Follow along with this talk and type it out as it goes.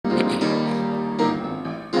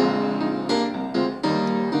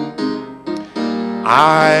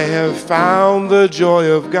I have found the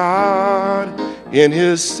joy of God in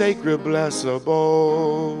his sacred blessed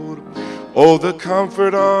abode. Oh, the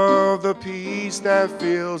comfort of the peace that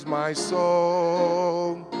fills my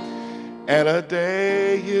soul. And a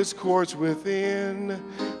day his courts within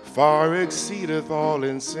far exceedeth all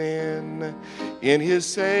in sin. In his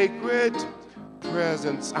sacred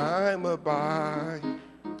presence I'm abide.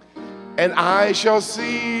 And I shall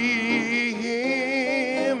see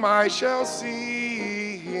him, I shall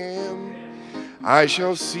see him. I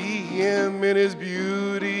shall see him in his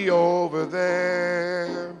beauty over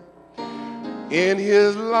there. In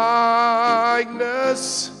his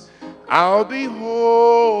likeness I'll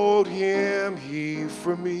behold him. He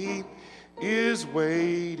for me is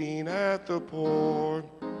waiting at the port.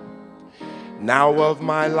 Now of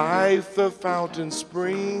my life the fountain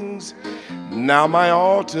springs. Now my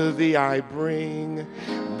all to thee I bring.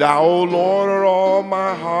 Thou, O Lord, art all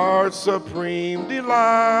my heart's supreme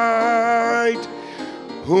delight.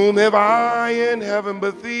 Whom have I in heaven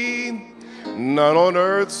but thee? None on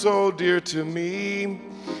earth so dear to me.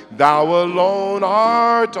 Thou alone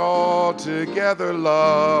art altogether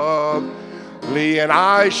lovely. And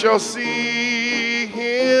I shall see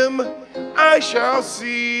him, I shall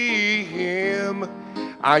see him,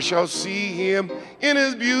 I shall see him in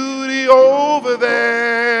his beauty over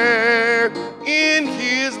there. In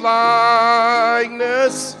his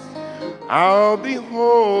likeness I'll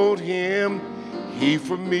behold him. He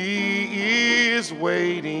for me is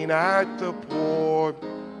waiting at the port.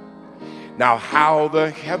 Now how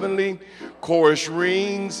the heavenly chorus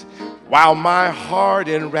rings, while my heart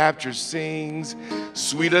in rapture sings,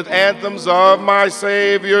 sweetest anthems of my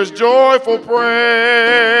Savior's joyful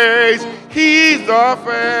praise. He's the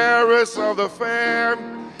fairest of the fair,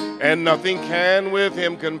 and nothing can with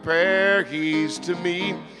him compare. He's to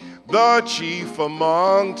me the chief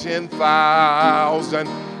among 10,000,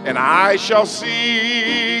 and I shall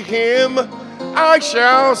see him, I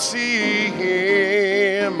shall see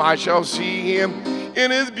him, I shall see him in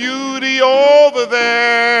his beauty over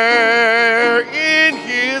there. In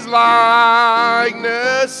his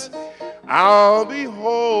likeness I'll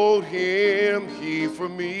behold him. He for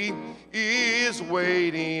me is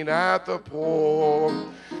waiting at the port.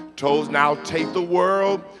 Toes now take the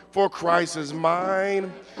world, for Christ is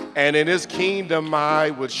mine, and in his kingdom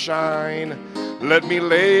I would shine. Let me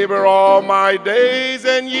labor all my days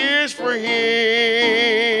and years for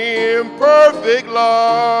him. Perfect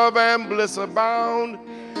love and bliss abound.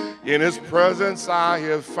 In his presence I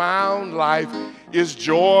have found life is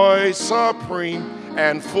joy supreme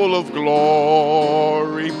and full of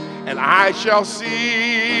glory. And I shall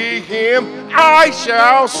see him, I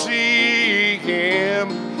shall see him,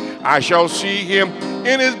 I shall see him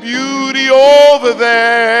in his beauty over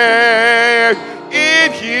there.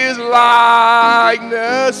 In his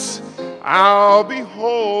likeness I'll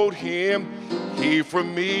behold him. He for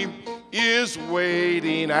me is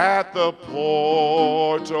waiting at the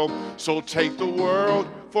portal. So take the world,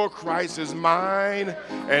 for Christ is mine,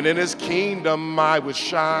 and in his kingdom I would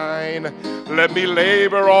shine. Let me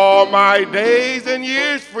labor all my days and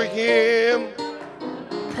years for him.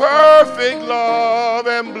 Perfect love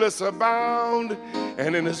and bliss abound,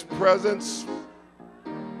 and in his presence,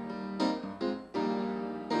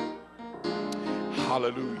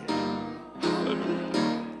 hallelujah,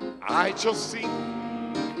 hallelujah, I shall see.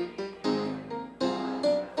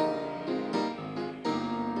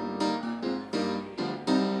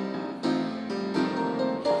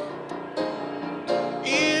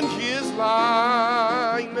 In his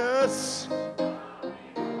likeness,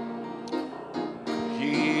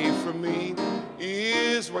 he for me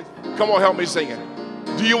is what. Come on, help me sing it.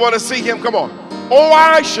 Do you want to see him? Come on. Oh,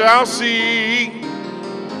 I shall see.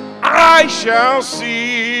 I shall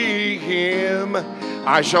see him.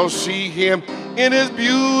 I shall see him in his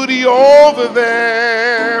beauty over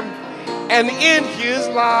there. And in his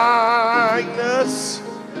likeness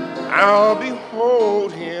I'll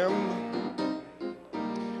behold him.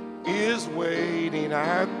 Is waiting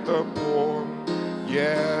at the port.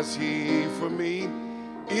 Yes, he for me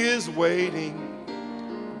is waiting.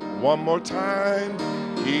 One more time.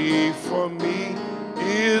 He for me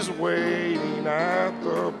is waiting at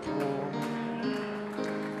the port.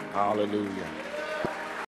 Hallelujah.